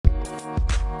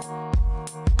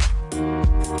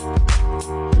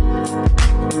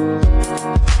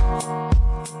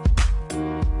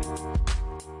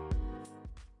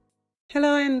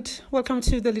welcome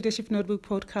to the Leadership Notebook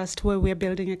podcast, where we're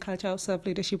building a culture of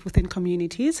self-leadership within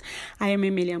communities. I am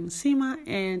Emilia Musima,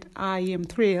 and I am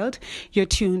thrilled you're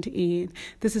tuned in.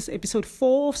 This is episode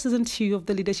 4 of season 2 of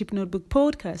the Leadership Notebook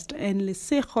podcast, and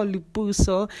Lesego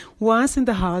Lebuso was in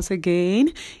the house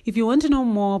again. If you want to know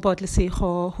more about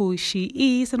Lesego, who she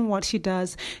is and what she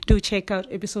does, do check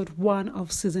out episode 1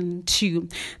 of season 2.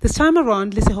 This time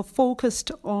around, Lesego focused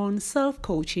on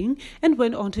self-coaching and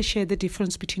went on to share the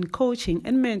difference between coaching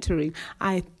and mentoring.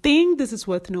 I think this is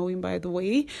worth knowing, by the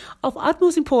way. Of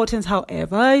utmost importance,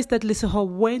 however, is that Lesego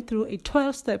went through a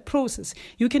 12-step process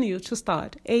you can use to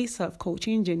start a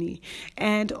self-coaching journey,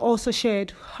 and also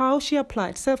shared how she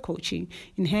applied self-coaching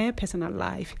in her personal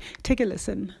life. Take a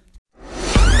listen.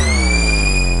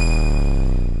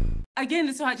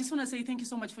 Again, so I just want to say thank you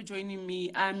so much for joining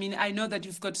me. I mean, I know that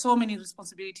you've got so many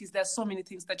responsibilities. There's so many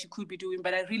things that you could be doing,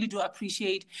 but I really do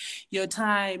appreciate your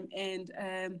time and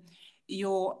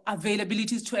your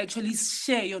availabilities to actually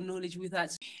share your knowledge with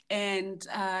us. And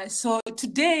so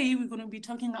today we're going to be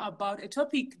talking about a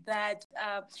topic that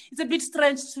is a bit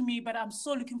strange to me, but I'm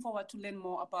so looking forward to learn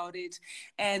more about it.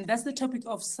 And that's the topic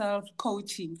of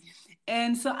self-coaching.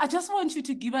 And so I just want you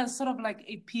to give us sort of like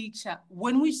a picture.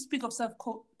 When we speak of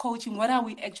self-coaching, what are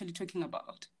we actually talking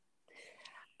about?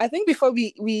 I think before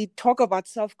we talk about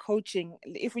self-coaching,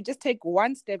 if we just take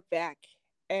one step back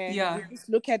and we just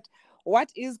look at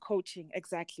what is coaching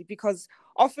exactly, because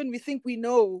often we think we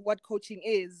know what coaching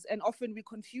is, and often we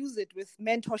confuse it with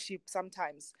mentorship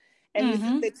sometimes. And we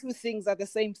think the two things are the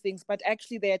same things, but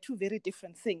actually they are two very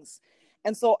different things.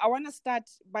 And so I want to start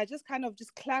by just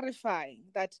clarifying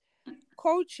that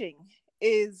coaching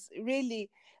is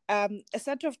really a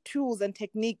set of tools and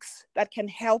techniques that can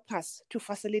help us to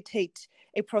facilitate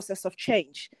a process of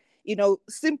change. You know,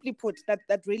 simply put,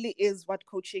 that really is what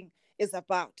coaching is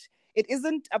about. It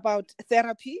isn't about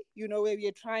therapy, you know, where we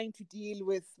are trying to deal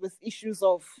with issues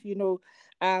of,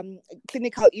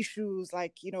 clinical issues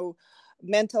like,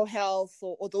 mental health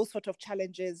or those sort of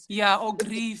challenges. Yeah, or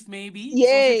grief, maybe. Yes.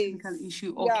 It's also a clinical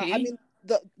issue. Okay. Yeah, I mean,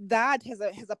 that has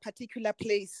a particular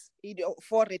place,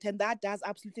 for it, and that does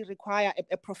absolutely require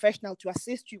a professional to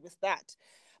assist you with that.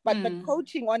 But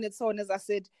coaching on its own, as I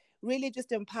said, really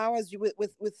just empowers you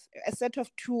with a set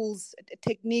of tools,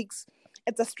 techniques.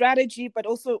 It's a strategy, but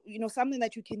also, something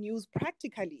that you can use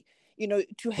practically,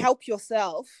 to help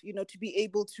yourself, to be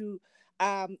able to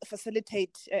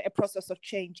facilitate a process of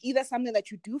change. Either something that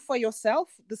you do for yourself,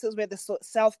 this is where the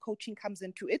self-coaching comes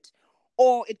into it,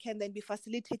 or it can then be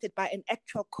facilitated by an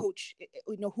actual coach,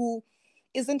 who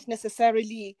isn't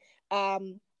necessarily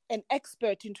an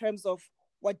expert in terms of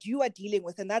what you are dealing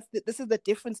with. And this is the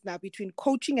difference now between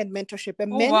coaching and mentorship.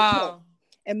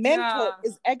 A mentor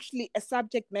is actually a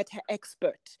subject matter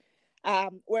expert,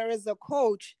 whereas a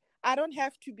coach, I don't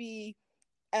have to be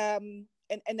an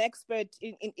expert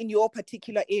in your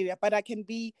particular area, but I can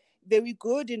be very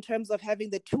good in terms of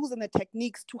having the tools and the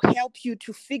techniques to help you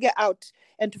to figure out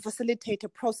and to facilitate a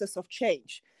process of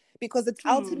change, because it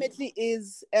ultimately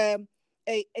is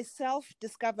a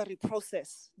self-discovery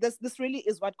process. This really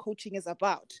is what coaching is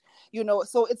about,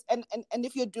 so it's and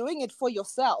if you're doing it for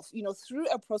yourself, through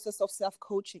a process of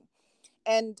self-coaching.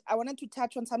 And I wanted to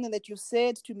touch on something that you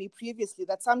said to me previously,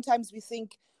 that sometimes we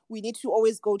think we need to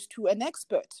always go to an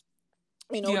expert,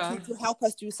 to help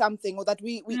us do something, or that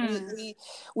we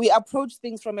approach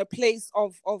things from a place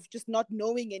of just not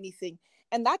knowing anything.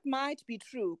 And that might be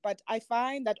true, but I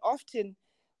find that often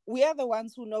we are the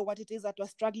ones who know what it is that we're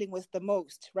struggling with the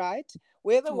most, right?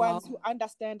 We're the ones who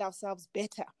understand ourselves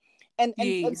better. And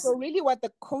so really what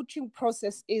the coaching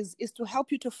process is to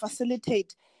help you to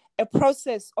facilitate a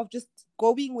process of just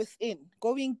going within,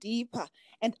 going deeper,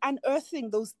 and unearthing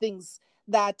those things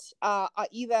that are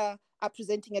either are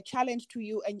presenting a challenge to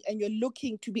you, and you're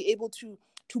looking to be able to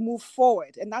move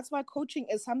forward. And that's why coaching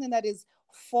is something that is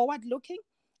forward-looking.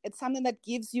 It's something that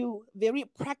gives you very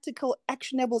practical,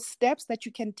 actionable steps that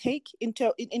you can take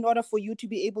in order for you to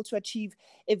be able to achieve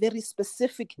a very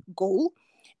specific goal.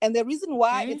 And the reason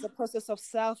why it's a process of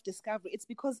self-discovery, it's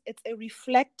because it's a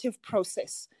reflective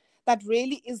process that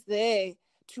really is there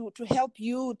to help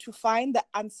you to find the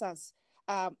answers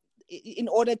in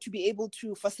order to be able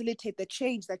to facilitate the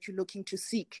change that you're looking to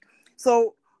seek.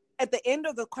 So at the end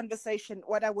of the conversation,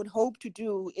 what I would hope to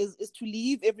do is to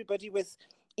leave everybody with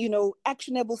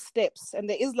actionable steps. And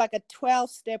there is like a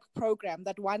 12-step program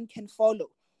that one can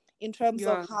follow in terms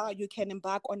of how you can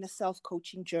embark on a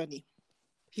self-coaching journey.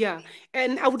 Yeah.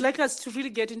 And I would like us to really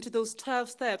get into those 12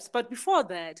 steps. But before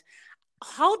that,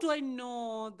 how do I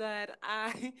know that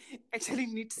I actually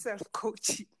need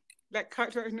self-coaching? Like, how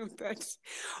do I know that?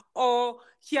 Or,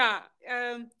 yeah,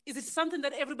 is it something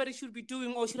that everybody should be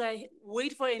doing, or should I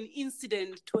wait for an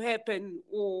incident to happen,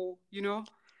 or,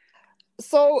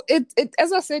 So it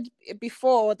as I said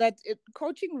before, that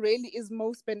coaching really is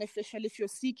most beneficial if you're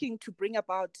seeking to bring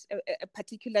about a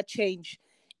particular change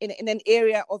in an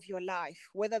area of your life,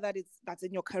 whether that's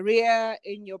in your career,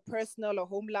 in your personal or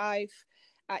home life,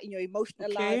 in your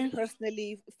emotional life, Okay.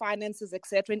 personally, finances,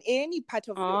 etc., in any part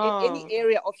of in any Oh,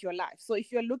 area of your life. So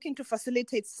if you're looking to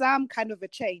facilitate some kind of a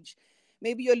change,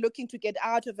 maybe you're looking to get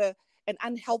out of an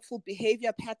unhelpful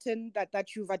behavior pattern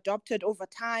that you've adopted over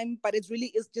time, but it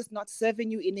really is just not serving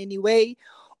you in any way.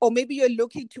 Or maybe you're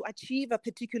looking to achieve a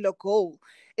particular goal.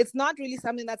 It's not really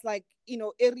something that's like,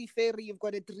 airy fairy, you've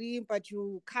got a dream, but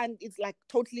you can't, it's like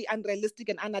totally unrealistic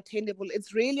and unattainable.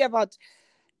 It's really about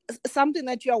something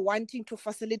that you are wanting to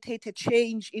facilitate a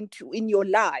change in your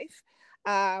life.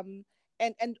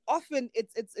 And often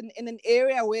it's in an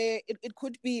area where it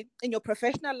could be in your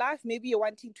professional life. Maybe you're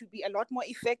wanting to be a lot more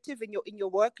effective in your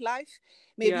work life.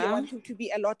 Maybe you're yeah. wanting to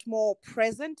be a lot more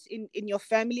present in your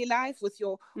family life, with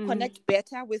your connect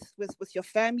better with your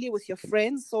family, with your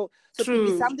friends. So it could be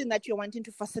True. something that you're wanting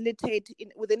to facilitate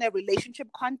within a relationship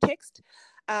context.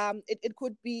 It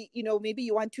could be, maybe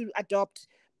you want to adopt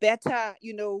better,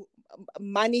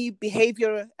 money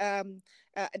behavior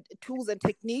tools and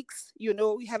techniques. You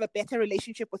have a better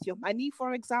relationship with your money,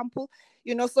 for example.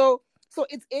 So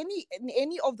it's in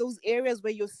any of those areas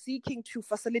where you're seeking to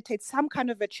facilitate some kind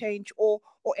of a change, or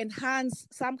enhance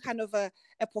some kind of a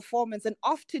performance. And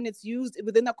often it's used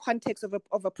within a context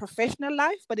of a professional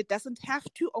life, but it doesn't have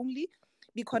to only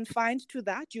be confined to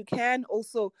that. You can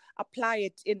also apply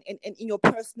it in your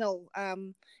personal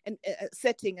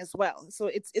setting as well. So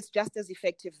it's just as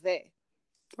effective there.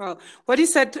 Well, what you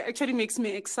said actually makes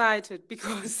me excited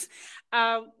because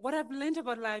what I've learned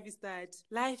about life is that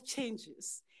life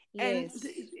changes. And Yes.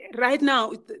 right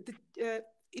now,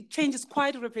 it changes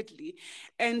quite rapidly.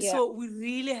 And Yeah. so we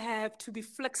really have to be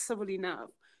flexible enough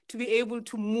to be able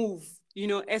to move,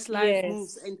 as life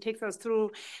moves Yes. and takes us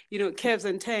through, curves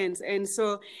and turns. And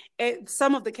so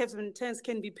some of the curves and turns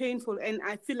can be painful. And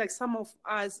I feel like some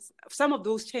of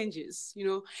those changes,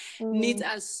 need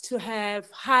Mm. us to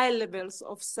have high levels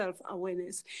of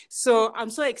self-awareness. So I'm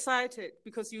so excited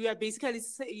because you are basically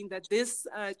saying that this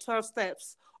 12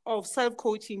 steps of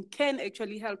self-coaching can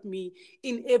actually help me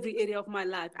in every area of my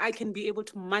life. I can be able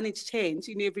to manage change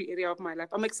in every area of my life.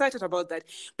 I'm excited about that.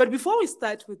 But before we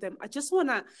start with them,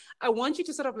 I want you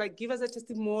to sort of like give us a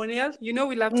testimonial. We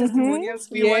love Mm-hmm. testimonials.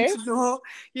 We want Yes. to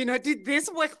know, did this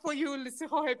work for you,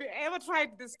 Lesego? Have you ever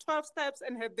tried these 12 steps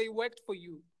and have they worked for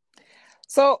you?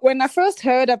 So when I first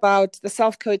heard about the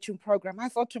self-coaching program, I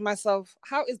thought to myself,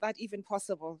 how is that even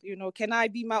possible? Can I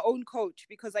be my own coach?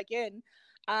 Because again,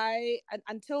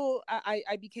 until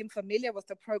I became familiar with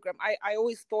the program, I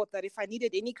always thought that if I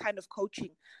needed any kind of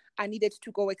coaching, I needed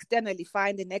to go externally,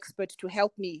 find an expert to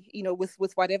help me,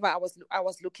 with whatever I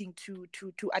was looking to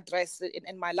address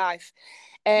in my life.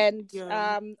 And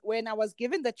Yeah. when I was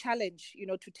given the challenge,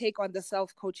 to take on the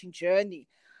self-coaching journey,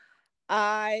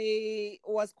 I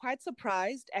was quite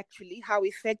surprised actually how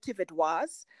effective it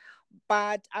was,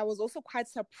 but I was also quite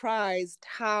surprised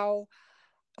how,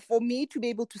 for me to be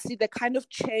able to see the kind of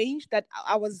change that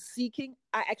I was seeking,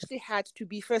 I actually had to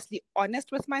be firstly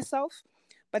honest with myself,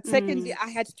 but secondly, I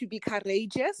had to be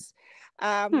courageous.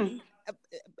 Hmm.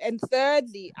 And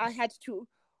thirdly, I had to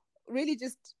really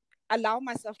just allow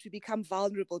myself to become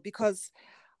vulnerable, because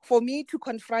for me to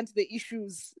confront the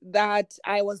issues that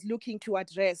I was looking to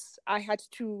address, I had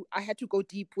to go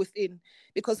deep within,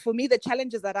 because for me the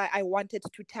challenges that I wanted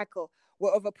to tackle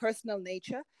were of a personal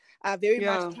nature, very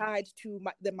much Yeah. tied to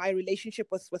my relationship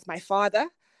with my father,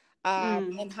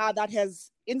 and how that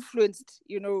has influenced,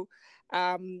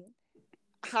 um,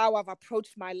 how I've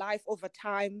approached my life over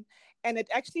time. And it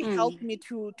actually helped me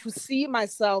to see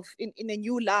myself in a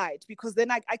new light, because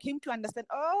then I came to understand,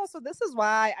 oh, so this is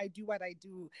why I do what I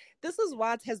do. This is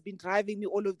what has been driving me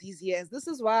all of these years. This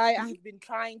is why I've been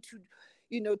trying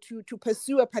to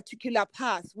pursue a particular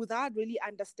path without really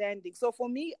understanding. So for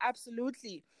me,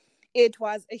 absolutely, it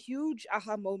was a huge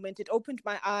aha moment. It opened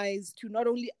my eyes to not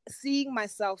only seeing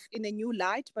myself in a new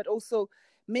light, but also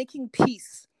making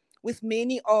peace with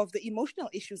many of the emotional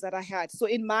issues that I had. So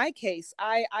in my case,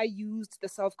 I used the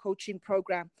self-coaching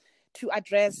program to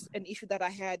address an issue that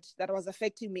I had that was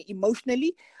affecting me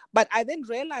emotionally. But I then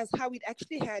realized how it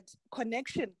actually had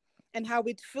connection and how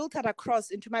it filtered across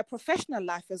into my professional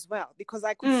life as well, because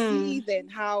I could see then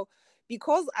how,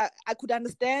 because I could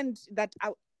understand that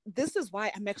this is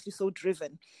why I'm actually so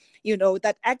driven,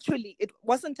 that actually it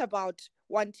wasn't about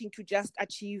wanting to just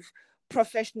achieve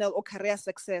professional or career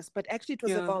success, but actually it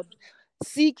was about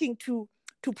seeking to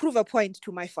prove a point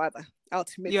to my father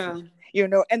ultimately,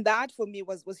 and that for me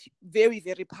was very,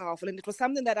 very powerful. And it was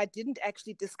something that I didn't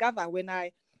actually discover when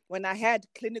I had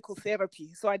clinical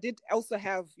therapy. So I did also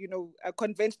have, a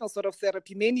conventional sort of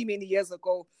therapy many, many years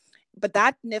ago, but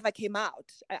that never came out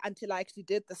until I actually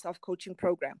did the self-coaching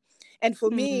program. And for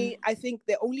me, I think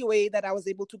the only way that I was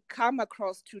able to come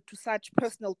across to such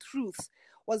personal truths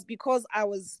was because I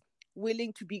was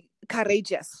willing to be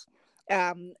courageous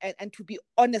and to be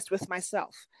honest with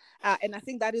myself. And I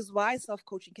think that is why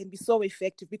self-coaching can be so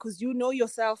effective, because you know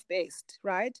yourself best,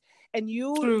 right? And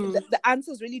the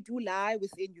answers really do lie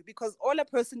within you, because all a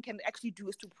person can actually do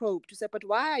is to probe, to say, but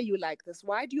why are you like this?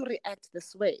 Why do you react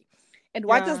this way? And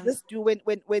what does this do when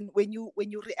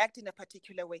you react in a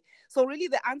particular way? So really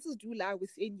the answers do lie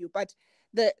within you. But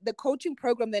the coaching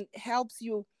program then helps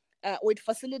you, or it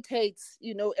facilitates,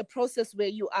 a process where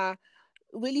you are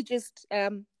really just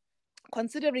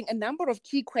considering a number of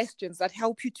key questions that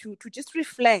help you to just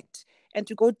reflect and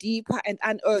to go deeper and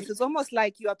unearth. It's almost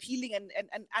like you are peeling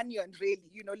an onion, really,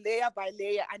 layer by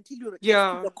layer, until you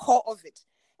get to the core of it.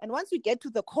 And once you get to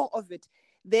the core of it,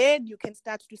 then you can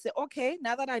start to say, okay,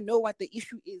 now that I know what the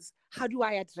issue is, how do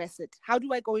I address it? How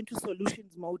do I go into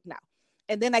solutions mode now?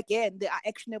 And then again, there are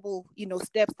actionable,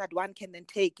 steps that one can then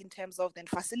take in terms of then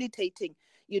facilitating,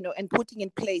 and putting in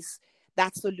place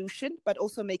that solution, but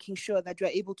also making sure that you're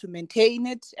able to maintain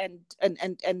it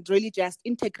and really just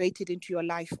integrate it into your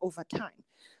life over time.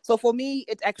 So for me,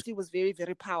 it actually was very,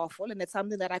 very powerful. And it's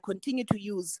something that I continue to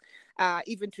use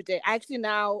even today. Actually,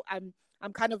 now I'm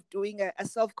kind of doing a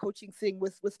self-coaching thing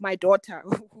with my daughter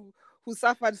who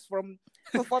suffers from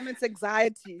performance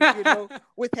anxiety,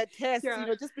 with her test,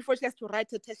 just before she has to write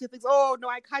her test, she thinks, oh no,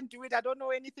 I can't do it. I don't know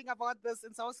anything about this.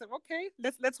 And so I said, okay,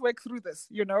 let's work through this,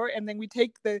 and then we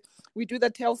do the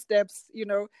 12 steps,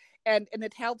 and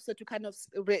it helps her to kind of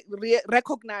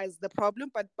recognize the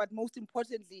problem, but most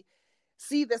importantly,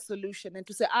 see the solution and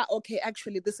to say, okay,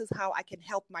 actually, this is how I can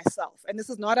help myself. And this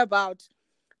is not about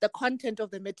the content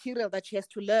of the material that she has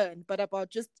to learn, but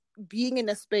about just being in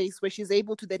a space where she's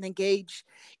able to then engage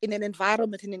in an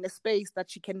environment and in a space that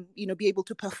she can, be able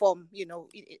to perform, in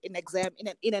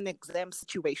an exam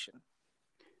situation.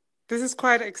 This is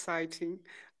quite exciting.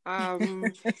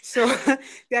 So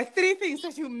there are three things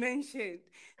that you mentioned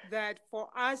that for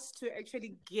us to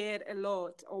actually get a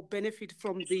lot or benefit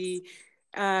from the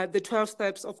 12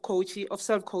 steps of coaching, of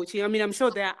self-coaching. I mean, I'm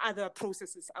sure there are other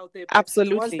processes out there, but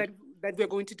absolutely, the ones that we're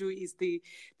going to do is the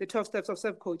 12 steps of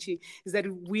self-coaching, is that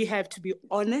we have to be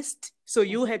honest. So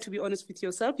you had to be honest with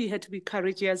yourself, you had to be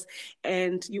courageous,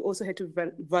 and you also had to be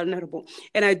vulnerable.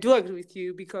 And I do agree with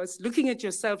you, because looking at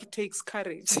yourself takes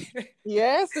courage.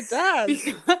 Yes, it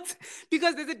does.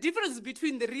 because there's a difference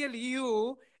between the real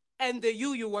you and the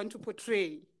you want to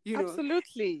portray.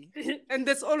 Absolutely. And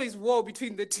there's always war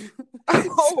between the two.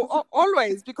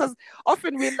 Always, because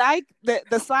often we like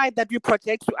the side that we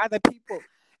project to other people,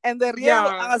 and the real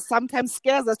us sometimes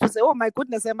scares us to say, oh my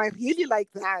goodness, am I really like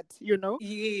that?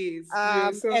 Yes.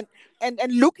 So, and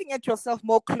looking at yourself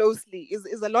more closely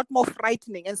is a lot more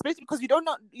frightening, and especially because you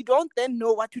don't then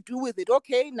know what to do with it.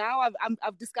 Okay, now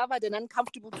I've discovered an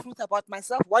uncomfortable truth about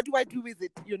myself. What do I do with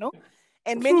it?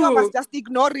 And many of us just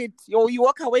ignore it, or you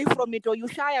walk away from it, or you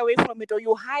shy away from it, or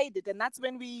you hide it. And that's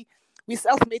when we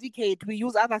self-medicate. We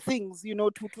use other things,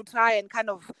 to try and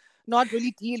kind of not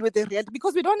really deal with the reality,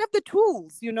 because we don't have the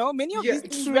tools, Many of these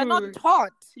things we're not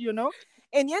taught,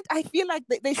 And yet I feel like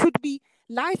they should be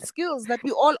life skills that we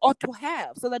all ought to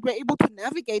have, so that we're able to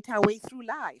navigate our way through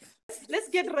life. Let's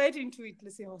get right into it,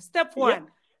 Lesego. Step one.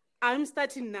 I'm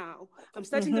starting now. I'm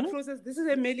starting the process. This is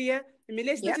Amelia.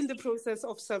 Amelia is starting the process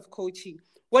of self-coaching.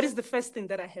 What is the first thing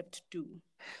that I have to do?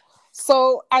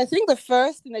 So I think the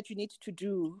first thing that you need to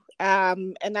do,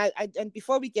 and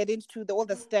before we get into all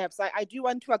the steps, I do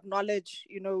want to acknowledge,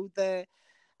 the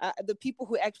people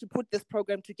who actually put this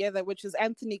program together, which is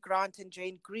Anthony Grant and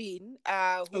Jane Green,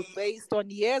 who based on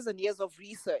years and years of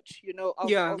research,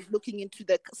 of looking into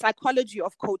the psychology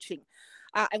of coaching.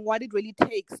 And what it really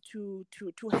takes to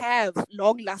have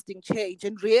long-lasting change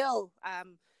and real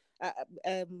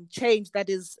change that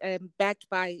is backed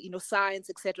by science,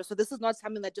 etc. So this is not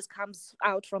something that just comes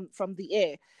out from the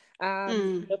air,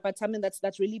 but something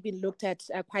that's really been looked at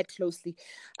quite closely.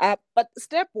 But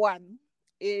step one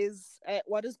is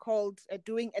what is called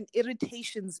doing an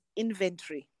irritations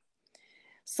inventory.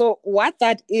 So what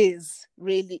that is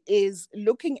really is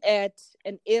looking at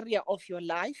an area of your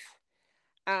life,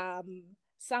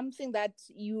 something that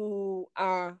you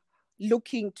are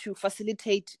looking to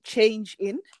facilitate change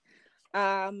in,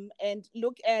 and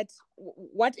look at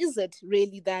what is it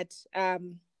really that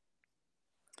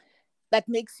that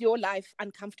makes your life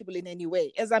uncomfortable in any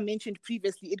way. As I mentioned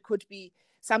previously, it could be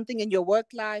something in your work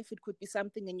life, it could be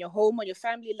something in your home or your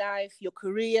family life, your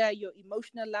career, your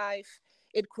emotional life.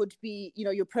 It could be,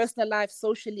 your personal life,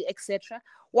 socially, etc.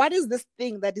 What is this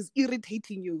thing that is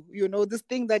irritating you? This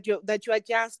thing that you are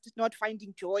just not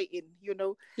finding joy in.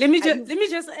 Let me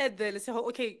just add there. Let's say,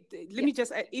 okay, let me Yeah.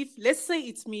 just add, if let's say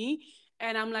it's me,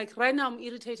 and I'm like, right now I'm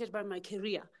irritated by my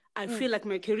career. I feel like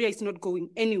my career is not going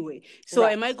anywhere. So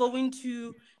Right. am I going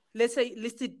to, let's say,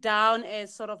 list it down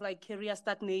as sort of like career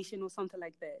stagnation or something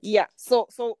like that? Yeah. So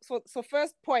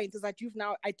first point is that you've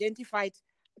now identified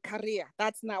career.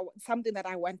 That's now something that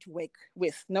I want to work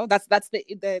with. No, that's the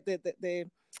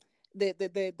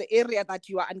area that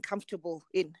you are uncomfortable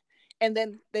in. And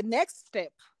then the next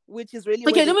step, which is really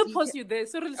okay, where let the me pause you there.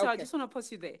 Sorry, Lisa, I Okay. just want to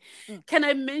pause you there. Can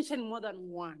I mention more than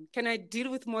one? Can I deal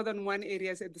with more than one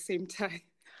areas at the same time?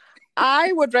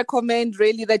 I would recommend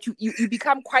really that you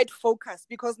become quite focused,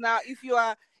 because now if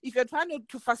you're trying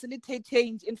to facilitate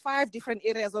change in 5 different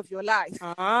areas of your life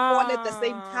all at the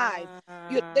same time,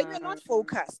 then you're not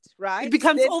focused, right? It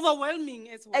becomes Then, overwhelming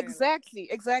as well.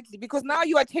 exactly, because now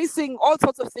you are chasing all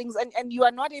sorts of things, and you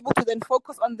are not able to then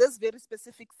focus on this very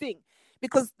specific thing,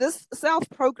 because this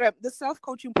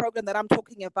self-coaching program that I'm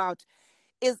talking about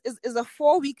is a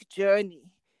 4-week journey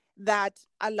that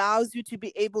allows you to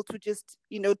be able to just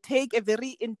take a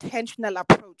very intentional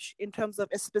approach in terms of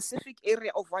a specific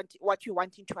area of what you're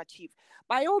wanting to achieve.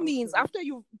 By all means, after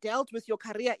you've dealt with your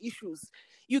career issues,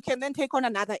 you can then take on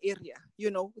another area.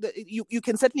 You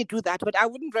can certainly do that, but I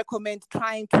wouldn't recommend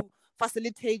trying to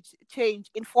facilitate change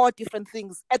in 4 different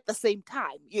things at the same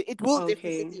time. It will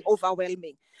definitely be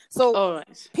overwhelming. So all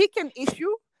right, pick an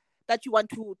issue that you want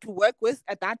to work with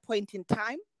at that point in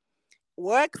time,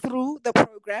 work through the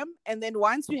program, and then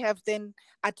once you have then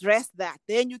addressed that,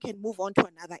 then you can move on to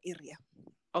another area.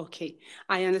 Okay,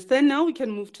 I understand now. We can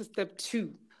move to step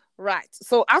 2. Right.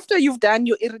 So after you've done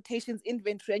your irritations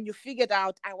inventory and you figured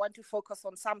out, I want to focus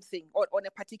on something or on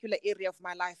a particular area of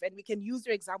my life, and we can use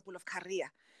your example of career,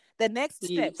 the next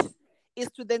step is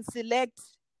to then select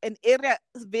an area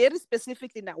very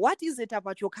specifically. Now, what is it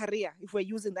about your career, if we're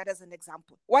using that as an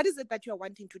example? What is it that you're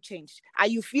wanting to change? Are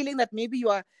you feeling that maybe you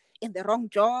are in the wrong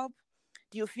job?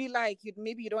 Do you feel like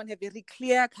maybe you don't have very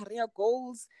clear career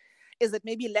goals? Is it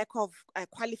maybe lack of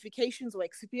qualifications or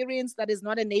experience that is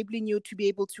not enabling you to be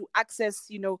able to access,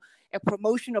 a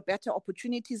promotion or better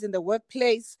opportunities in the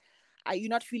workplace? Are you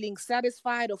not feeling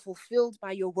satisfied or fulfilled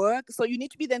by your work? So you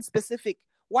need to be then specific.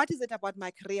 What is it about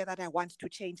my career that I want to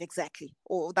change exactly,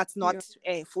 or that's not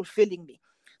fulfilling me?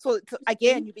 So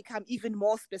again, you become even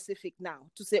more specific now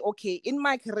to say, okay, in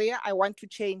my career, I want to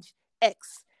change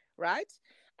X, right?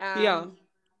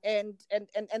 And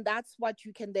that's what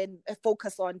you can then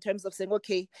focus on in terms of saying,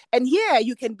 okay, and here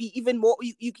you can be even more,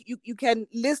 you can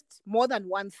list more than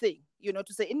one thing,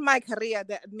 to say, in my career,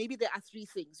 maybe there are 3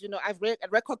 things. I've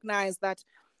recognized that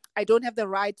I don't have the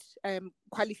right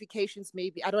qualifications.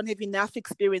 Maybe I don't have enough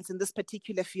experience in this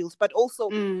particular field, but also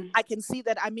I can see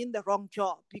that I'm in the wrong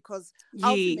job, because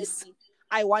ultimately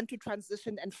I want to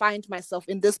transition and find myself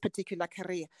in this particular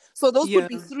career. So those could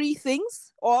be 3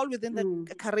 things, all within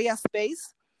the career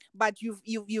space, but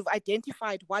you've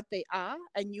identified what they are,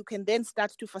 and you can then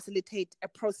start to facilitate a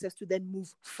process to then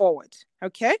move forward.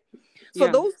 Okay,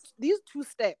 so these 2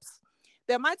 steps,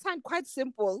 they might sound quite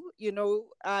simple,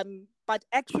 but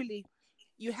actually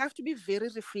you have to be very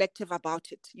reflective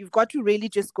about it. You've got to really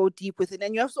just go deep with it,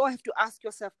 and you also have to ask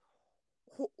yourself,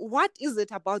 what is it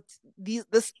about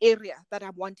this area that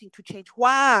I'm wanting to change?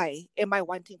 Why am I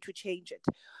wanting to change it?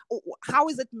 How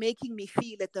is it making me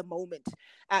feel at the moment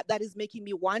that is making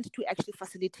me want to actually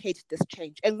facilitate this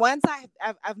change? And once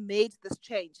I've made this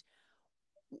change,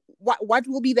 what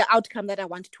will be the outcome that I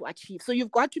want to achieve? So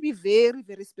you've got to be very,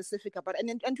 very specific about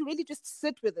it, and to really just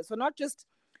sit with it. So not just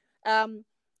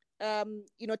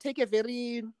take a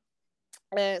very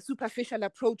superficial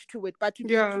approach to it, but to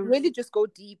really just go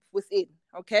deep within.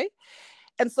 Okay.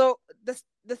 And so the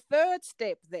third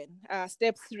step then,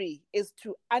 step 3, is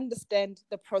to understand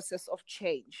the process of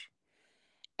change.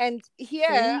 And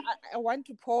here I want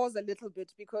to pause a little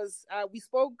bit, because we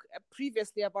spoke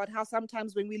previously about how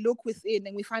sometimes when we look within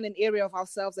and we find an area of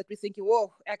ourselves that we're thinking,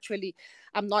 whoa, actually,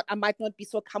 I might not be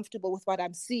so comfortable with what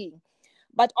I'm seeing.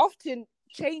 But often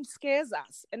change scares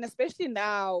us. And especially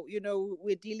now,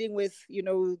 we're dealing with,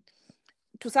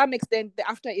 to some extent, the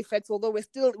after effects, although we're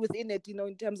still within it,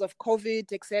 in terms of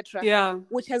COVID, etc.,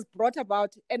 which has brought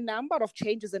about a number of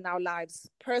changes in our lives,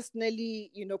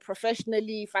 personally,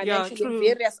 professionally, financially, and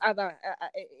various other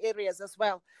areas as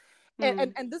well.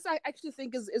 And this I actually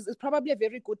think is probably a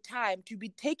very good time to be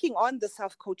taking on the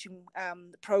self-coaching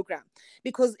program,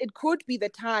 because it could be the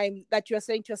time that you're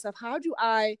saying to yourself, how do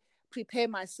I prepare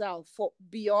myself for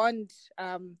beyond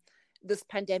this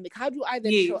pandemic? How do I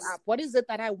then show up? What is it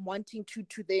that I'm wanting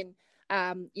to then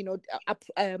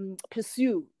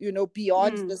pursue,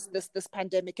 beyond this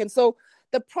pandemic? And so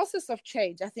the process of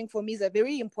change, I think, for me, is a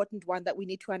very important one that we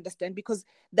need to understand, because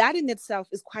that in itself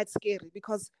is quite scary,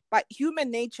 because human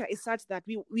nature is such that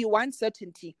we want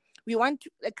certainty. We want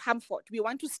comfort. We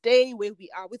want to stay where we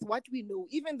are with what we know,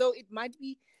 even though it might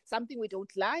be something we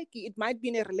don't like. It might be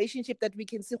in a relationship that we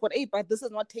can see, hey, but this is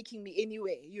not taking me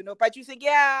anywhere, But you think,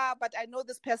 yeah, but I know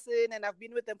this person and I've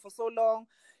been with them for so long,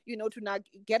 to now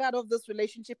get out of this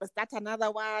relationship and start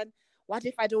another one. What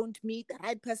if I don't meet the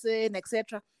right person,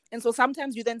 etc.? And so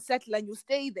sometimes you then settle and you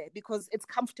stay there because it's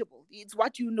comfortable. It's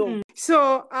what you know.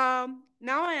 So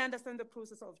now I understand the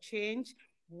process of change.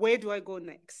 Where do I go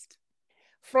next?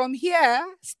 From here,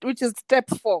 which is step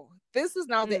 4, this is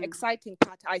now the exciting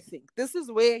part, I think. This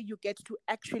is where you get to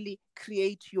actually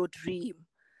create your dream.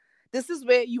 This is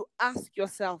where you ask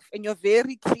yourself, and you're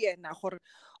very clear now,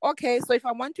 okay, so if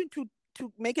I'm wanting to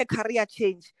make a career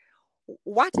change,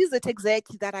 what is it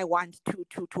exactly that I want to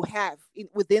have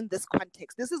within this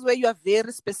context? This is where you are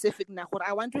very specific now.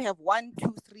 I want to have 1,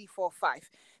 2, 3, 4, 5.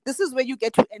 This is where you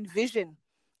get to envision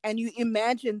and you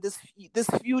imagine this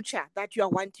future that you are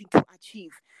wanting to achieve.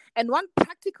 And one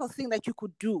practical thing that you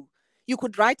could do, you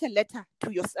could write a letter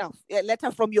to yourself, a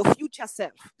letter from your future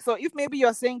self. So if maybe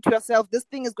you're saying to yourself, this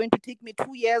thing is going to take me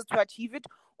 2 years to achieve it,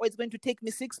 or it's going to take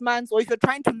me 6 months, or if you're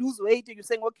trying to lose weight and you're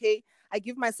saying, okay, I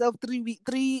give myself 3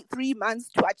 months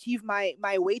to achieve my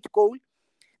weight goal,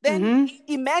 then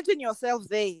imagine yourself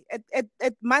there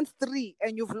at month 3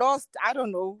 and you've lost, I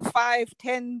don't know, 5,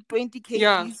 10, 20 kgs.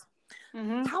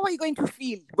 Yeah. How are you going to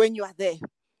feel when you are there?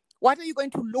 What are you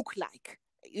going to look like?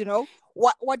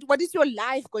 What is your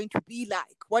life going to be like?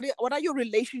 What are your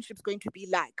relationships going to be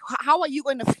like? How are you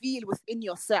going to feel within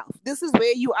yourself? This is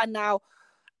where you are now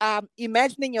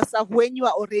imagining yourself when you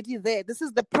are already there. This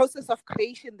is the process of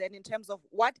creation then, in terms of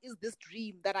what is this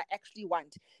dream that I actually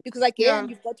want? Because again,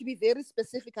 you've got to be very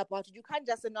specific about it. You can't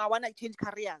just say, no, I want to change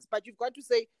careers, but you've got to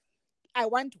say, I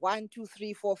want 1, 2,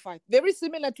 3, 4, 5. Very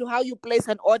similar to how you place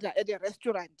an order at a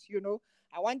restaurant,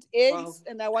 I want eggs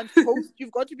and I want toast.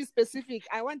 You've got to be specific.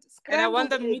 I want scrambled and I want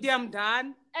the eggs. medium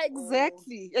done.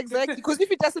 Exactly. Because if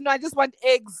it doesn't know, I just want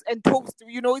eggs and toast.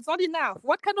 It's not enough.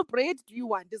 What kind of bread do you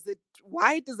want? Is it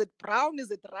white? Is it brown?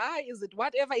 Is it rye? Is it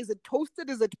whatever? Is it toasted?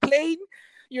 Is it plain?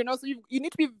 So you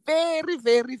need to be very,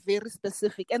 very, very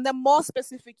specific. And the more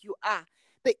specific you are,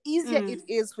 the easier it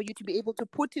is for you to be able to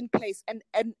put in place an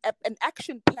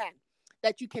action plan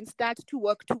that you can start to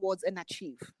work towards and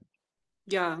achieve.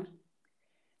 Yeah.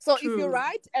 So if you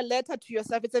write a letter to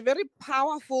yourself, it's a very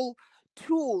powerful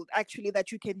tool actually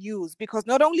that you can use, because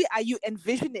not only are you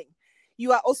envisioning,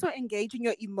 you are also engaging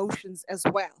your emotions as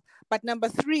well. But number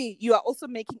 3, you are also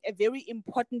making a very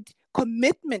important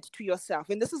commitment to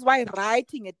yourself. And this is why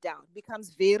writing it down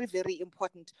becomes very, very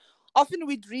important. Often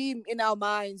we dream in our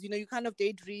minds, you kind of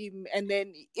daydream and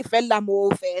then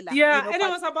yeah, and I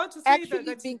was about to say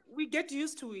that we get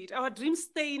used to it. Our dreams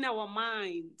stay in our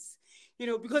minds.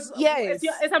 Because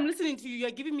as I'm listening to you, you're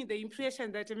giving me the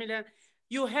impression that, Emilia,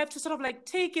 you have to sort of like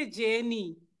take a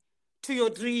journey to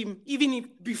your dream, even if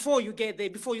before you get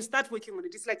there, before you start working on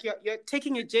it. It's like you're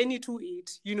taking a journey to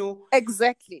it,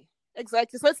 Exactly.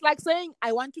 So it's like saying,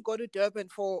 I want to go to Durban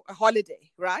for a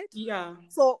holiday, right? Yeah.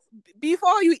 So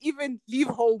before you even leave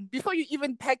home, before you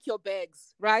even pack your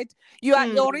bags, right? You're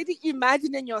already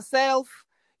imagining yourself,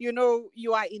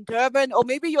 you are in Durban, or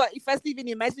maybe you're first even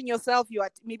imagining yourself,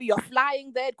 maybe you're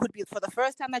flying there. It could be for the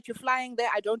first time that you're flying there.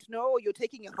 I don't know. Or you're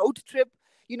taking a road trip.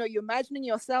 You're imagining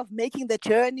yourself making the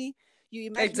journey. You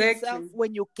imagine yourself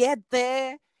when you get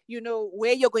there,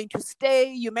 where you're going to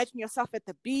stay. You imagine yourself at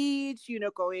the beach,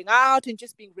 going out and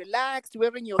just being relaxed,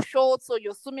 wearing your shorts or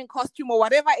your swimming costume or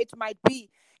whatever it might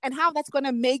be, and how that's going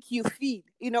to make you feel.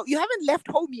 You haven't left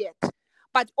home yet,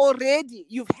 but already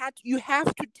you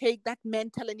have to take that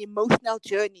mental and emotional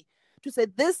journey to say,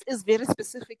 this is very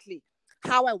specifically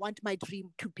how I want my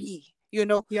dream to be,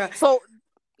 Yeah. So,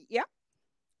 yeah.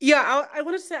 Yeah, I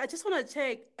want to say, I just want to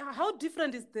check, how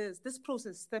different is this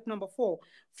process, step number 4,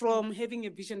 from having a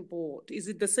vision board? Is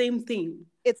it the same thing?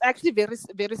 It's actually very,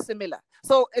 very similar.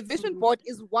 So a vision board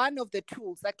is one of the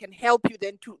tools that can help you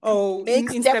then to make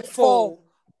step 4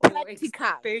 practical.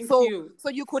 Thank you. So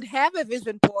you could have a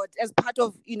vision board as part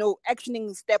of,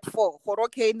 actioning step 4.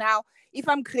 Okay, now, if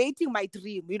I'm creating my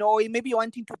dream, or maybe you're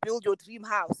wanting to build your dream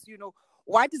house,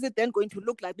 what is it then going to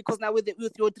look like? Because now with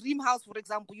your dream house, for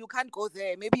example, you can't go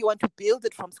there. Maybe you want to build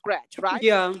it from scratch, right?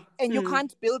 Yeah. And you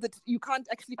can't build it. You can't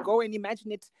actually go and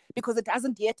imagine it because it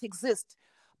doesn't yet exist.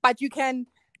 But you can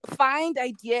find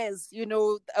ideas,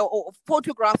 or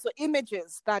photographs or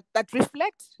images that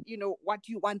reflect, what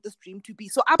you want this dream to be.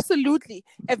 So absolutely,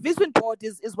 a vision board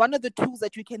is one of the tools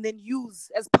that you can then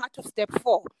use as part of step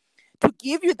 4 to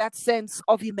give you that sense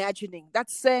of imagining,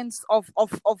 that sense of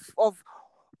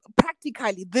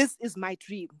practically, this is my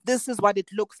dream. This is what it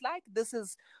looks like. This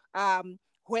is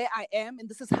where I am, and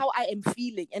this is how I am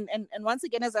feeling. And once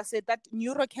again, as I said, that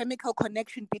neurochemical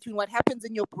connection between what happens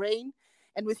in your brain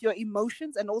and with your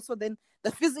emotions, and also then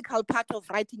the physical part of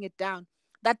writing it down.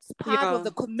 That's part of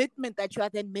the commitment that you are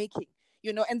then making,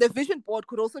 and the vision board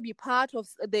could also be part of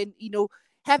then,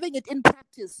 having it in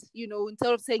practice,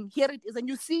 instead of saying, here it is, and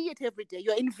you see it every day,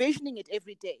 you're envisioning it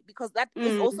every day, because that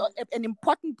is also an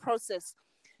important process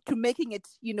to making it,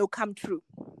 come true.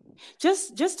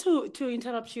 Just to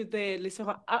interrupt you there,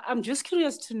 Lesego, I'm just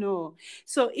curious to know.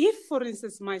 So if, for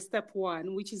instance, my step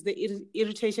 1, which is the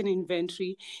irritation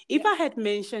inventory, if I had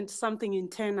mentioned something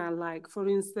internal, like, for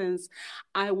instance,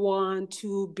 I want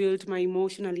to build my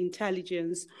emotional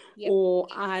intelligence, or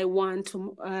I want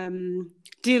to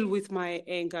deal with my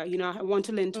anger, I want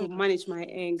to learn to manage my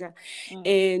anger.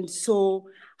 And so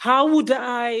how would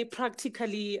I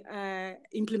practically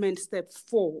implement step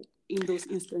 4 in those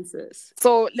instances?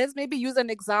 So let's maybe use an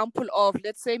example of,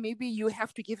 let's say maybe you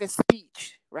have to give a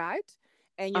speech, right?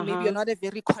 And maybe you're not a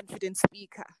very confident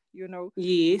speaker,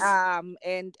 Yes.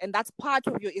 And that's part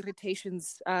of your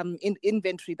irritations in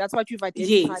inventory. That's what you've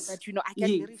identified, that I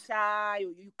get very shy,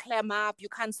 or you clam up, you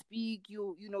can't speak,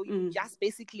 you just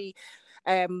basically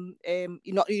you're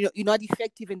not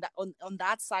effective in that on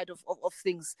that side of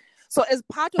things. So as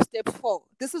part of step 4,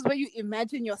 this is where you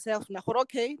imagine yourself now,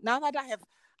 okay, now that I have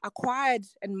acquired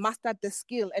and mastered the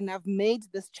skill and I've made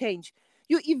this change,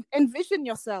 you envision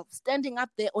yourself standing up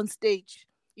there on stage,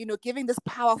 giving this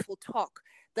powerful talk,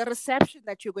 the reception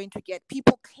that you're going to get,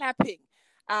 people clapping.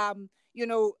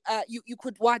 You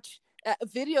could watch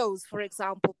videos, for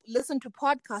example, listen to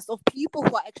podcasts of people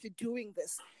who are actually doing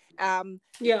this.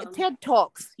 TED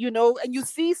Talks, and you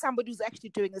see somebody who's actually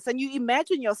doing this, and you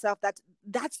imagine yourself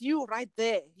that's you right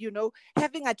there,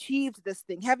 having achieved this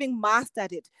thing, having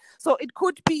mastered it. So it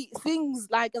could be things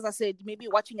like, as I said, maybe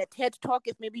watching a TED Talk,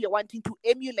 if maybe you're wanting to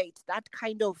emulate that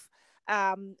kind of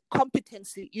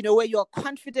competency, where you're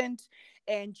confident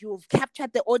and you've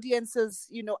captured the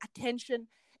audience's, attention,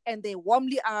 and they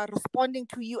warmly are responding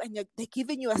to you, and they're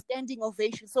giving you a standing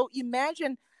ovation. So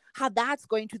imagine how that's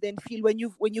going to then feel when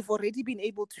you've already been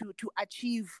able to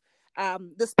achieve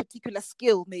this particular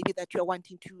skill, maybe that you're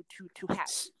wanting to have.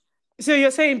 So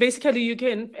you're saying basically you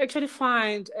can actually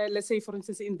find, let's say, for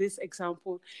instance, in this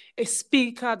example, a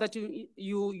speaker that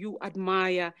you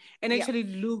admire, and actually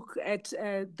look at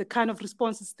the kind of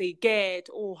responses they get,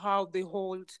 or how they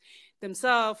hold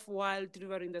themselves while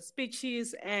delivering the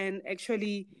speeches, and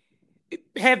actually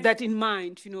have that in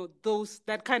mind,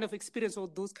 that kind of experience, or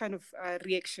those kind of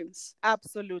reactions.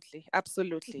 Absolutely.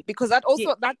 Because that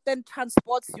also, that then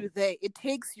transports you there. It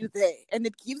takes you there, and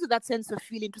it gives you that sense of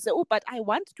feeling to say, oh, but I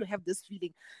want to have this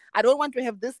feeling. I don't want to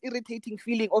have this irritating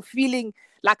feeling, or feeling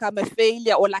like I'm a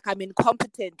failure, or like I'm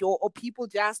incompetent, or people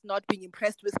just not being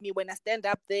impressed with me when I stand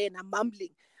up there and I'm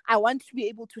mumbling. I want to be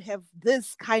able to have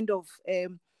this kind of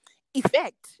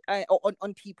effect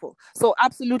on people. So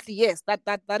absolutely, yes,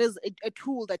 that is a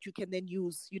tool that you can then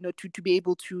use, to be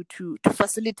able to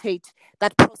facilitate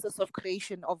that process of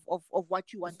creation of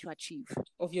what you want to achieve,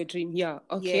 of your dream.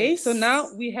 Okay. So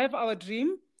now we have our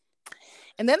dream,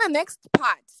 and then the next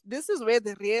part, this is where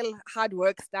the real hard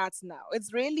work starts. Now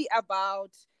it's really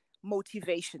about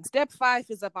motivation. Step 5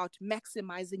 is about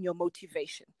maximizing your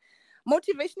motivation.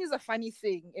 Motivation is a funny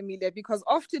thing, Emilia, because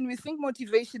often we think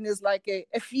motivation is like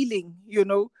a feeling,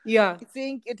 Yeah. I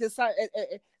think it is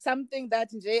something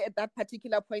that at that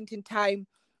particular point in time,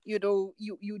 you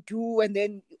do, and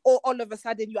then all of a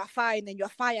sudden you are fine and you're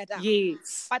fired up.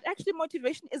 Yes. But actually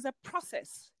motivation is a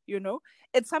process,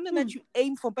 It's something that you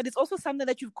aim for, but it's also something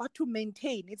that you've got to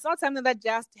maintain. It's not something that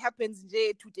just happens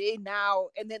today, now,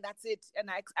 and then that's it. And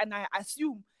I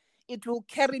assume it will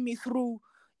carry me through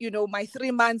my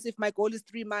 3 months, if my goal is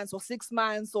 3 months or 6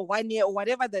 months or 1 year or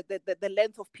whatever the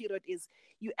length of period is.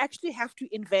 You actually have to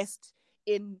invest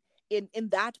in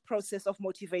that process of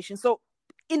motivation. So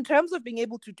in terms of being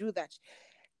able to do that,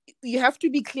 you have to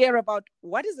be clear about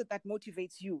what is it that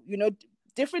motivates you.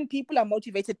 Different people are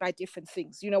motivated by different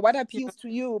things. What appeals to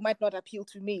you might not appeal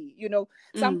to me.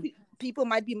 Some people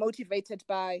might be motivated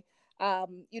by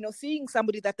seeing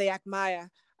somebody that they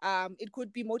admire It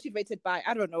could be motivated by,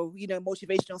 I don't know,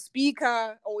 motivational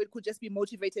speaker, or it could just be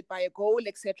motivated by a goal,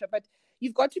 etc. But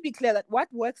you've got to be clear that what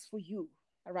works for you,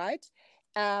 all right?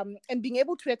 And being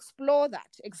able to explore that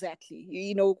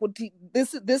exactly.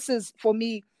 This is for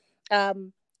me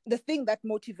the thing that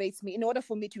motivates me in order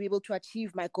for me to be able to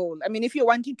achieve my goal. I mean, if you're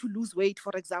wanting to lose weight,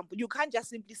 for example, you can't just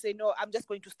simply say, no, I'm just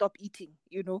going to stop eating.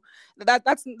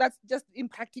 That's just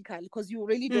impractical, because you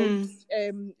really don't,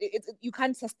 you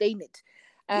can't sustain it.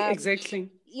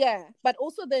 Exactly. Yeah. But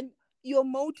also then your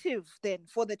motive then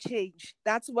for the change,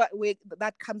 that's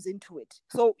that comes into it.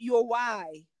 So your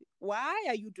why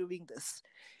are you doing this?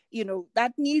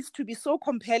 That needs to be so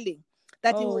compelling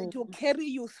that it will carry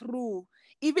you through,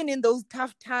 even in those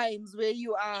tough times where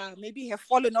you are maybe have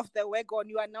fallen off the wagon.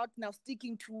 You are not now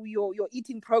sticking to your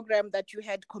eating program that you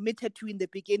had committed to in the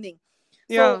beginning.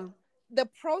 Yeah. So the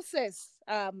process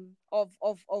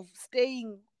of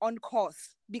staying on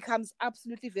course becomes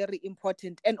absolutely very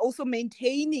important, and also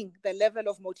maintaining the level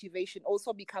of motivation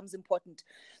also becomes important.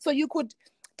 So you could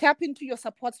tap into your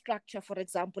support structure, for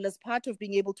example, as part of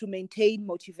being able to maintain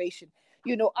motivation.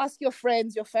 Ask your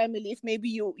friends, your family, if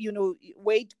maybe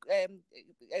weight,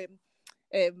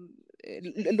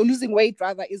 losing weight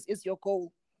rather is your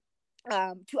goal,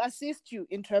 to assist you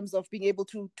in terms of being able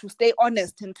to stay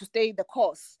honest and to stay the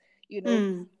course.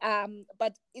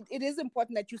 But it is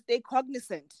important that you stay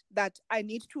cognizant that I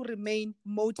need to remain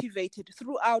motivated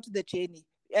throughout the journey.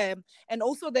 And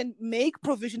also then make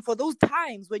provision for those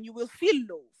times when you will feel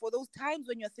low, for those times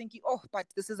when you're thinking, oh, but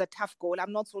this is a tough goal,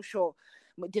 I'm not so sure.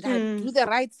 Did I do the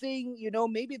right thing?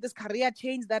 Maybe this career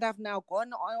change that I've now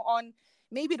gone on,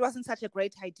 maybe it wasn't such a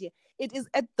great idea. It is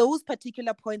at those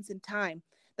particular points in time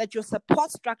that your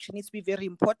support structure needs to be very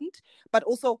important, but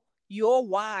also your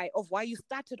why of why you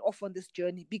started off on this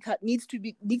journey needs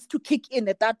to kick in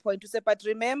at that point to say, but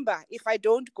remember, if I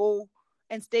don't go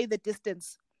and stay the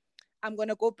distance, I'm going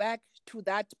to go back to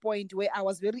that point where I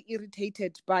was very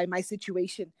irritated by my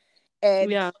situation.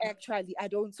 And actually, I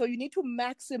don't. So you need to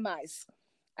maximize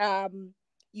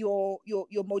your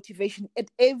motivation at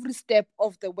every step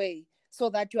of the way, so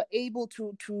that you're able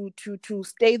to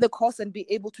stay the course and be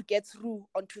able to get through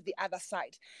onto the other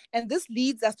side. And this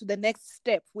leads us to the next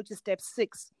step, which is step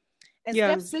 6. And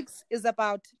step 6 is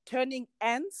about turning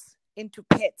ants into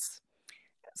pets.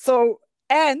 So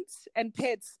ANT and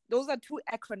PETS, those are two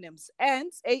acronyms.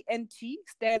 ANT, A-N-T,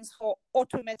 stands for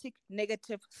automatic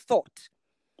negative thought.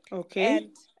 Okay.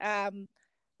 And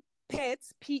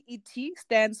PETS, P-E-T,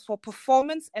 stands for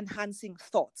performance enhancing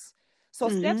thoughts. So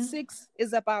step 6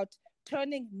 is about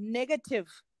turning negative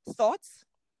thoughts,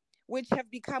 which have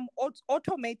become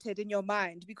automated in your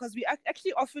mind, because we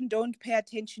actually often don't pay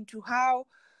attention to how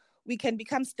we can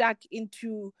become stuck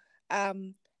into a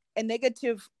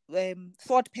negative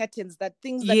thought patterns, that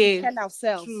things that we tell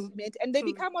ourselves, and they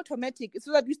become automatic,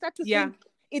 so that we start to think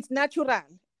it's natural.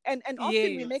 And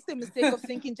often we make the mistake of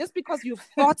thinking just because you've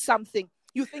thought something,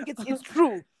 you think it's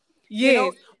true.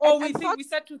 Yes. Or we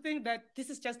start to think that this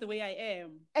is just the way I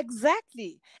am.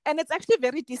 Exactly. And it's actually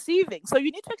very deceiving. So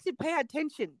you need to actually pay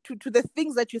attention to the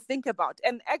things that you think about.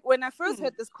 And when I first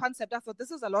heard this concept, I thought,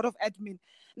 this is a lot of admin.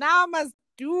 Now I must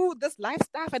do this life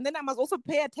stuff, and then I must also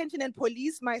pay attention and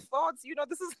police my thoughts.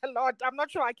 This is a lot. I'm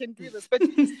not sure I can do this. But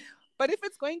if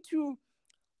it's going to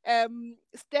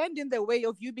stand in the way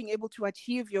of you being able to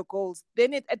achieve your goals,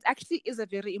 then it actually is a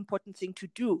very important thing to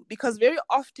do, because very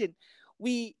often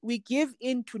we give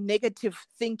in to negative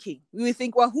thinking. We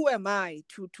think, well, who am I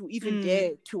to even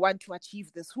dare to want to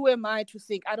achieve this? Who am I to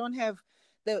think I don't have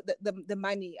the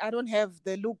money, I don't have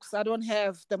the looks, I don't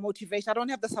have the motivation, I don't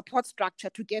have the support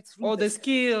structure to get through all this. The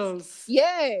skills.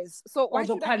 Yes. So why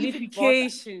the should